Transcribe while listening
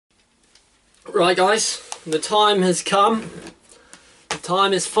Right guys, the time has come. The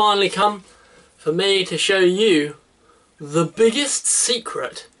time has finally come for me to show you the biggest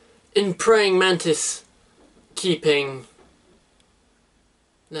secret in praying mantis keeping.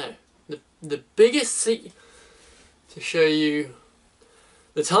 No, the biggest secret to show you.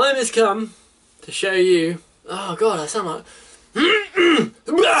 The time has come to show you. Oh god, I sound like.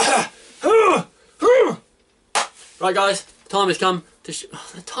 Right guys, the time has come to.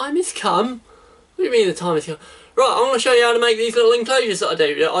 The time has come. What do you mean the time has come? Right, I'm going to show you how to make these little enclosures that I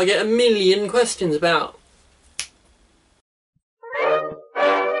do that I get a million questions about.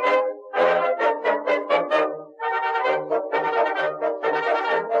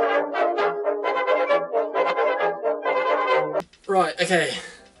 Right, okay.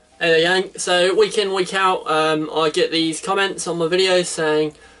 There you go. So week in, week out, I get these comments on my videos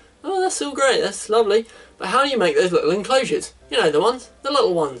saying, oh, that's all great, that's lovely, but how do you make those little enclosures? You know, the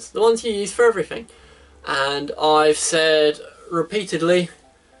little ones, the ones you use for everything. And I've said repeatedly,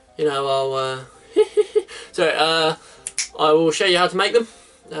 you know, I will show you how to make them.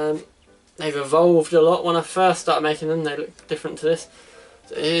 They've evolved a lot. When I first started making them, they look different to this.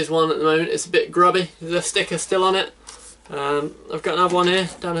 So here's one at the moment. It's a bit grubby. There's a sticker still on it. I've got another one here,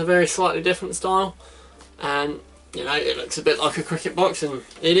 done a very slightly different style, and you know, it looks a bit like a cricket box, and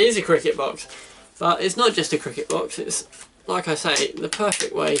it is a cricket box, but it's not just a cricket box. It's, like I say, the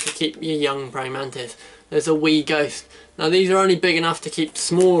perfect way to keep your young praying mantis. There's a wee ghost. Now these are only big enough to keep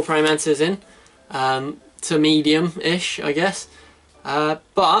small praying mantises in, to medium-ish, I guess,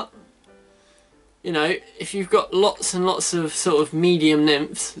 but you know, if you've got lots and lots of sort of medium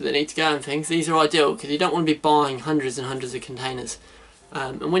nymphs that need to go and things, these are ideal because you don't want to be buying hundreds and hundreds of containers.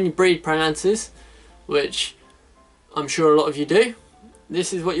 And when you breed praying mantises, which I'm sure a lot of you do,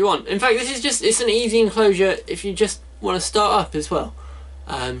 this is what you want. In fact, this is just, it's an easy enclosure if you just want to start up as well.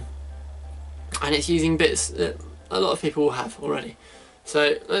 And it's using bits that a lot of people will have already.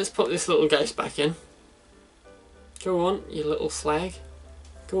 So let's put this little ghost back in. Go on, you little slag.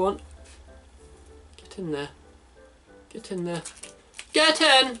 Go on. Get in there. Get in there. Get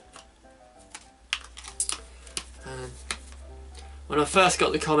in! When I first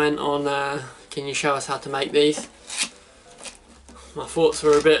got the comment on can you show us how to make these, my thoughts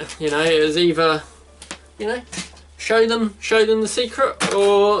were a bit, you know, it was either, you know, show them the secret,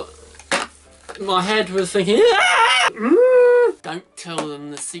 or my head was thinking, don't tell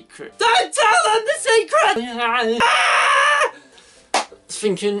them the secret. Don't tell them the secret!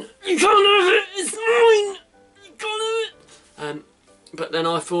 Thinking, you can't have it, it's mine, you can't have it. But then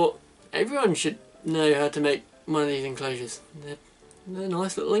I thought, everyone should know how to make one of these enclosures. They're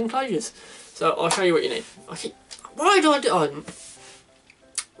nice little enclosures. So I'll show you what you need. Why do I do? Oh,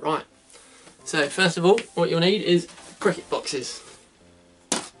 right. So first of all, what you'll need is cricket boxes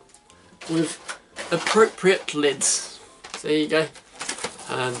with appropriate lids. So there you go.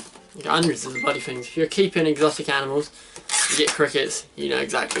 You got hundreds of bloody things. If you're keeping exotic animals, you get crickets, you know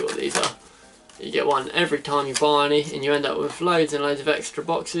exactly what these are. You get one every time you buy any, and you end up with loads and loads of extra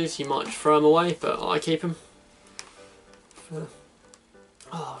boxes. You might throw them away, but I keep them. Oh,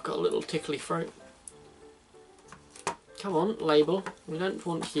 I've got a little tickly throat. Come on, label. We don't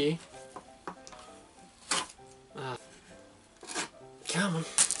want you. Come on.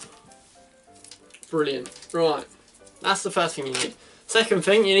 Brilliant. Right, that's the first thing you need. Second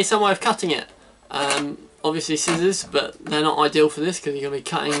thing, you need some way of cutting it. Obviously scissors, but they're not ideal for this because you're going to be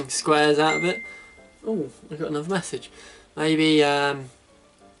cutting squares out of it. Oh, I got another message. Maybe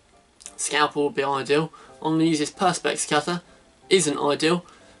scalpel would be ideal. I'm going to use this perspex cutter. Isn't ideal,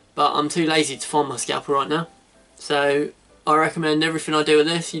 but I'm too lazy to find my scalpel right now. So I recommend everything I do with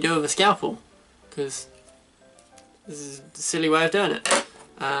this, you do with a scalpel, because this is a silly way of doing it.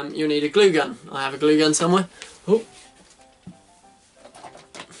 You'll need a glue gun. I have a glue gun somewhere. Oh.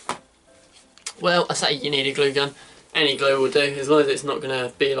 Well, I say you need a glue gun. Any glue will do, as long as it's not going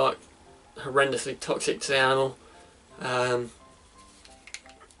to be like horrendously toxic to the animal.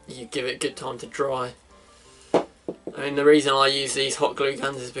 You give it a good time to dry. I mean, the reason I use these hot glue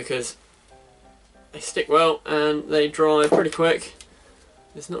guns is because they stick well and they dry pretty quick.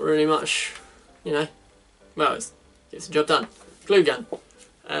 There's not really much, you know, well, it gets the job done. Glue gun.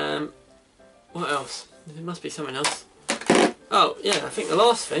 What else? There must be something else. Oh, yeah, I think the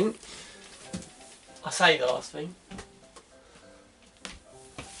last thing, I say the last thing.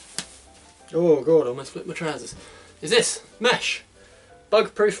 Oh god, I almost flipped my trousers. Is this mesh?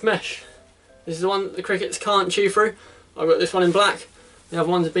 Bug-proof mesh. This is the one that the crickets can't chew through. I've got this one in black. The other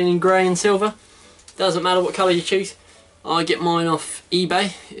ones have been in grey and silver. Doesn't matter what colour you choose. I get mine off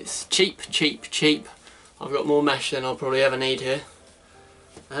eBay. It's cheap, cheap, cheap. I've got more mesh than I'll probably ever need here.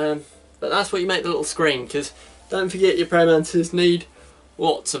 but that's what you make the little screen, because don't forget your praying mantises need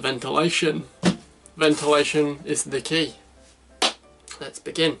lots of ventilation. Ventilation is the key. Let's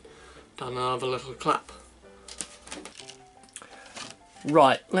begin. Done another little clap.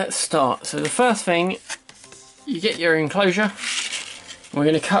 Right, let's start. So the first thing, you get your enclosure. We're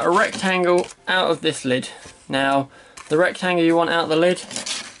going to cut a rectangle out of this lid. Now, the rectangle you want out of the lid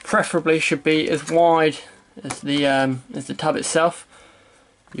preferably should be as wide as the tub itself.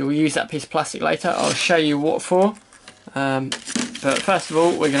 You'll use that piece of plastic later. I'll show you what for. But first of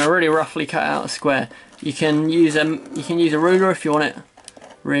all, we're going to really roughly cut out a square. You can use a ruler if you want it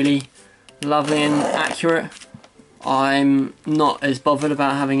really lovely and accurate. I'm not as bothered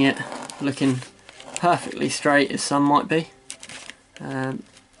about having it looking perfectly straight as some might be. So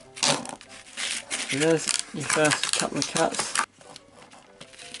there's your first couple of cuts.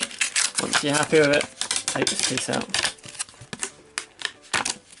 Once you're happy with it, take this piece out.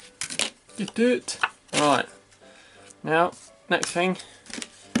 You do it. Right. Now, next thing,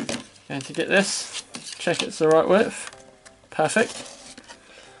 going to get this, check it's the right width. Perfect.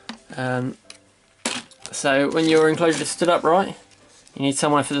 So when your enclosure is stood up right, you need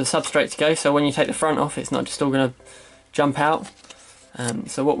somewhere for the substrate to go, so when you take the front off it's not just all going to jump out.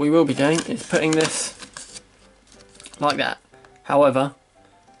 So what we will be doing is putting this like that. However,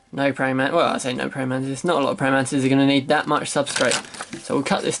 no praying mantis, well I say no praying mantis, not a lot of praying mantises are going to need that much substrate. So we'll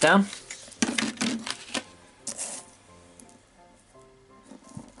cut this down.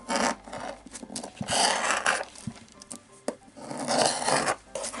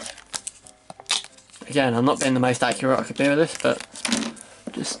 Again, I'm not being the most accurate I could be with this, but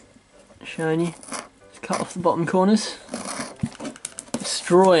just showing you. Just cut off the bottom corners.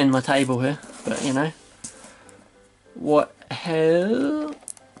 Destroying my table here, but you know. What hell?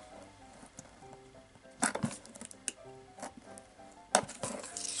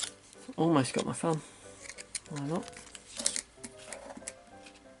 Almost got my thumb. Why not?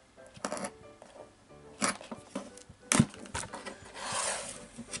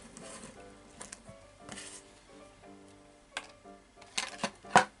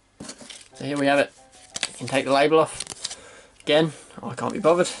 So here we have it. You can take the label off. Again, I can't be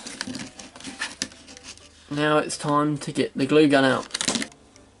bothered. Now it's time to get the glue gun out.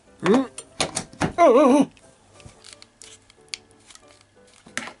 Oh.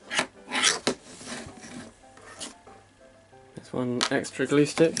 There's one extra glue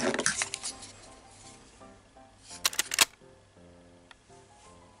stick.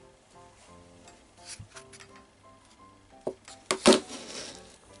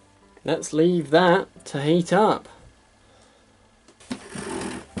 Let's leave that to heat up.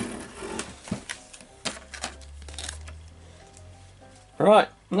 Right,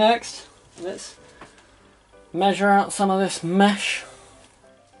 next, let's measure out some of this mesh.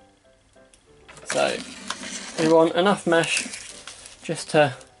 So, we want enough mesh just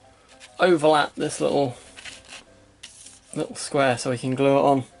to overlap this little square so we can glue it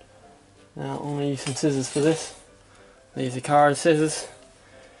on. Now, I'm going to use some scissors for this. These are Cara's scissors.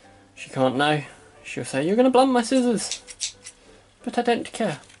 She can't know. She'll say, "You're going to blunt my scissors." But I don't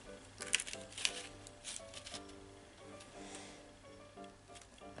care.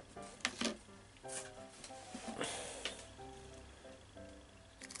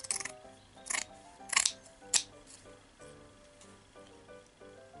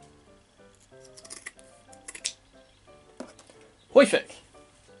 Perfect,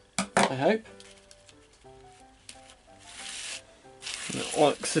 I hope. It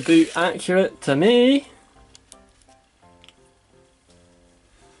looks a bit accurate to me.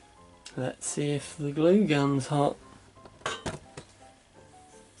 Let's see if the glue gun's hot.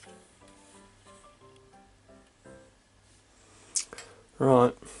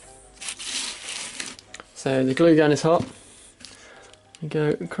 Right. So the glue gun is hot. We go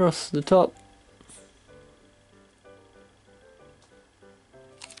across the top.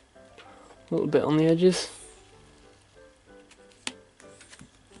 A little bit on the edges.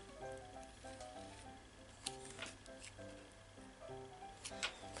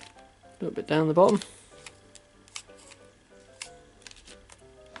 A little bit down the bottom.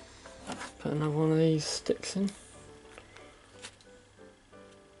 Put another one of these sticks in.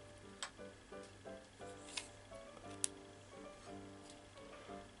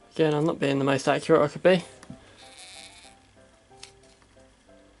 Again, I'm not being the most accurate I could be.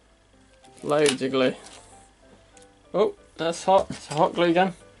 Loads of glue. Oh, that's hot. It's a hot glue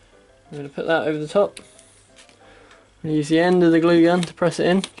gun. I'm going to put that over the top. I'm going to use the end of the glue gun to press it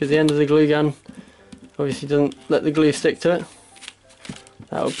in, because the end of the glue gun obviously doesn't let the glue stick to it.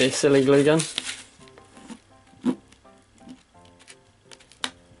 That would be a silly glue gun.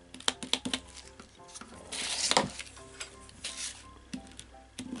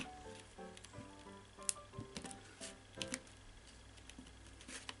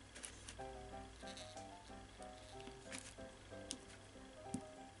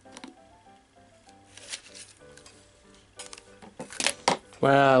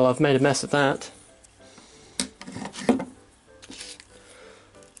 Well, I've made a mess of that.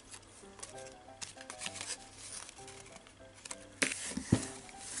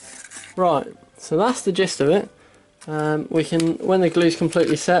 Right, so that's the gist of it. We can, when the glue's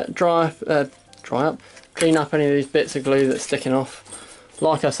completely set, dry up, clean up any of these bits of glue that's sticking off.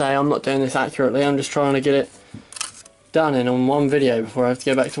 Like I say, I'm not doing this accurately, I'm just trying to get it done in on one video before I have to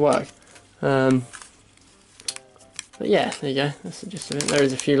go back to work. But yeah, there you go, that's the gist of it. There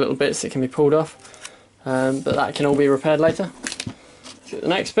is a few little bits that can be pulled off, but that can all be repaired later. Let's get the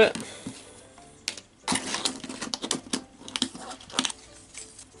next bit.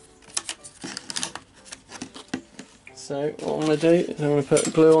 So what I'm going to do is I'm going to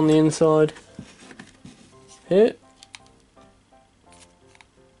put glue on the inside here.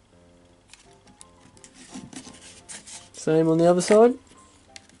 Same on the other side.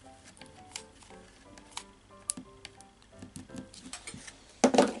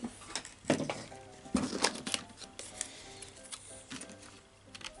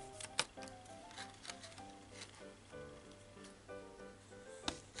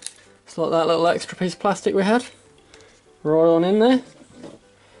 It's like that little extra piece of plastic we had. Right on in there.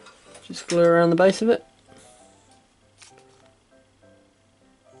 Just glue around the base of it.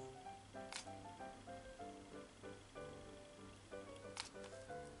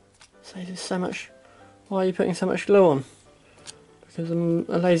 Saves us so much. Why are you putting so much glue on? Because I'm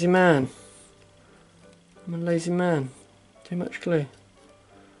a lazy man. I'm a lazy man. Too much glue.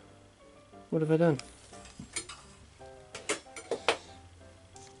 What have I done?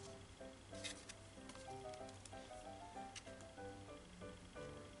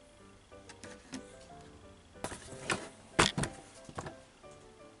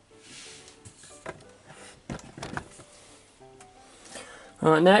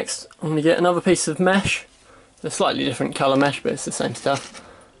 Alright, next I'm going to get another piece of mesh. It's a slightly different colour mesh, but it's the same stuff.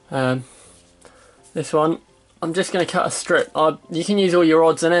 This one, I'm just going to cut a strip. You can use all your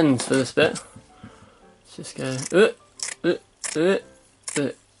odds and ends for this bit. Let's just go.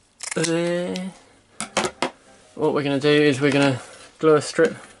 What we're going to do is we're going to glue a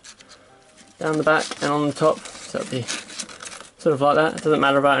strip down the back and on the top, so it'll be sort of like that. It doesn't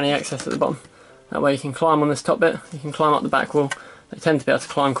matter about any excess at the bottom. That way you can climb on this top bit, you can climb up the back wall. They tend to be able to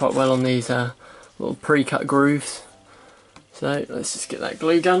climb quite well on these little pre-cut grooves. So let's just get that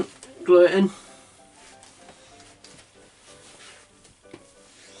glue gun, glue it in.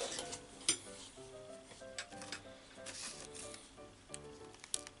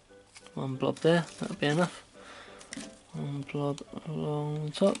 One blob there, that'll be enough. One blob along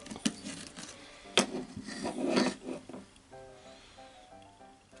the top.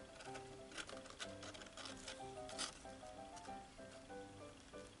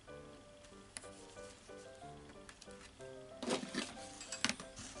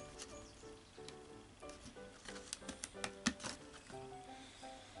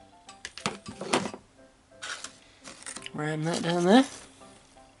 Ram that down there.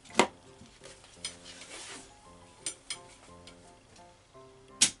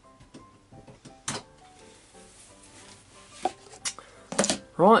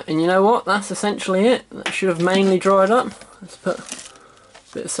 Right, and you know what? That's essentially it. That should have mainly dried up. Let's put a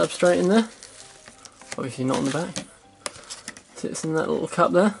bit of substrate in there. Obviously not on the back. Sits in that little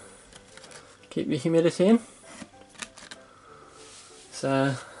cup there. Keep the humidity in.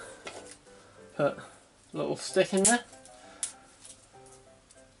 So, put a little stick in there.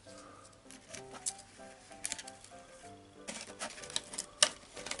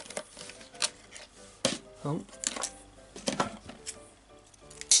 Oh.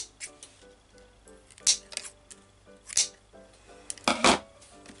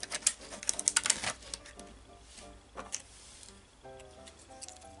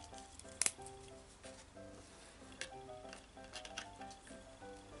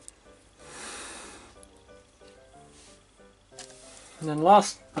 And then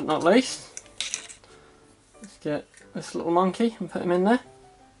last but not least, let's get this little monkey and put him in there.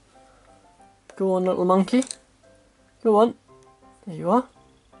 Go on, little monkey. Go on. There you are.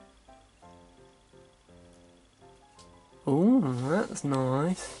 Oh, that's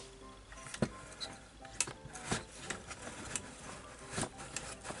nice.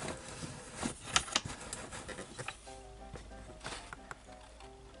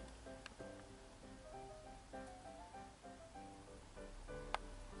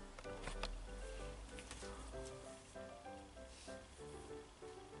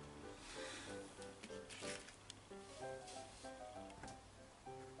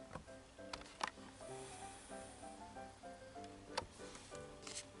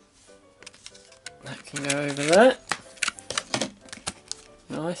 That can go over there.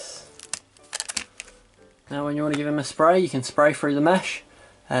 Nice. Now when you want to give him a spray, you can spray through the mesh.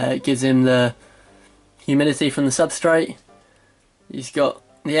 It gives him the humidity from the substrate. He's got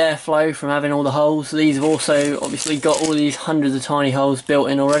the airflow from having all the holes. These have also obviously got all these hundreds of tiny holes built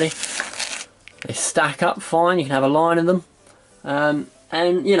in already. They stack up fine, you can have a line of them.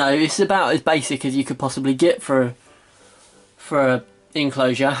 And you know, it's about as basic as you could possibly get for a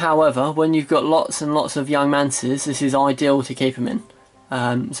enclosure. However, when you've got lots and lots of young mantises, this is ideal to keep them in.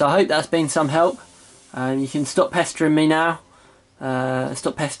 So I hope that's been some help. You can stop pestering me now.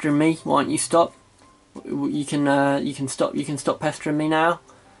 Stop pestering me. Why don't you stop? You can stop pestering me now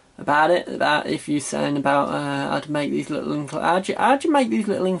about it. About if you're saying about how to make these little how'd you make these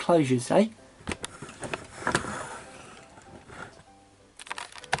little enclosures, eh?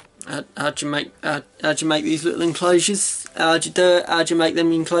 How'd you make these little enclosures? How'd you do it? How'd you make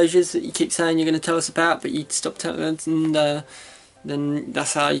them enclosures that you keep saying you're going to tell us about, but you stop telling us, and then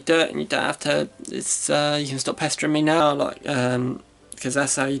that's how you do it, and you don't have to. It's you can stop pestering me now, like because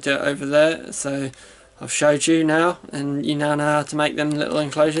that's how you do it over there. So I've showed you now, and you now know how to make them little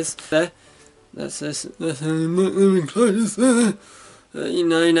enclosures there. That's how you make them enclosures there. You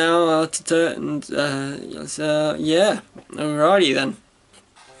know now how to do it, and yeah, alrighty then.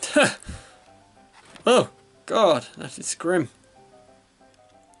 Oh God, that is grim.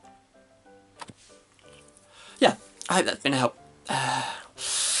 Yeah, I hope that's been a help.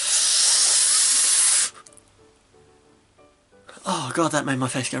 Oh God, that made my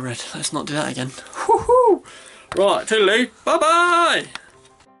face go red. Let's not do that again. Woohoo! Right, toodaloo, bye bye!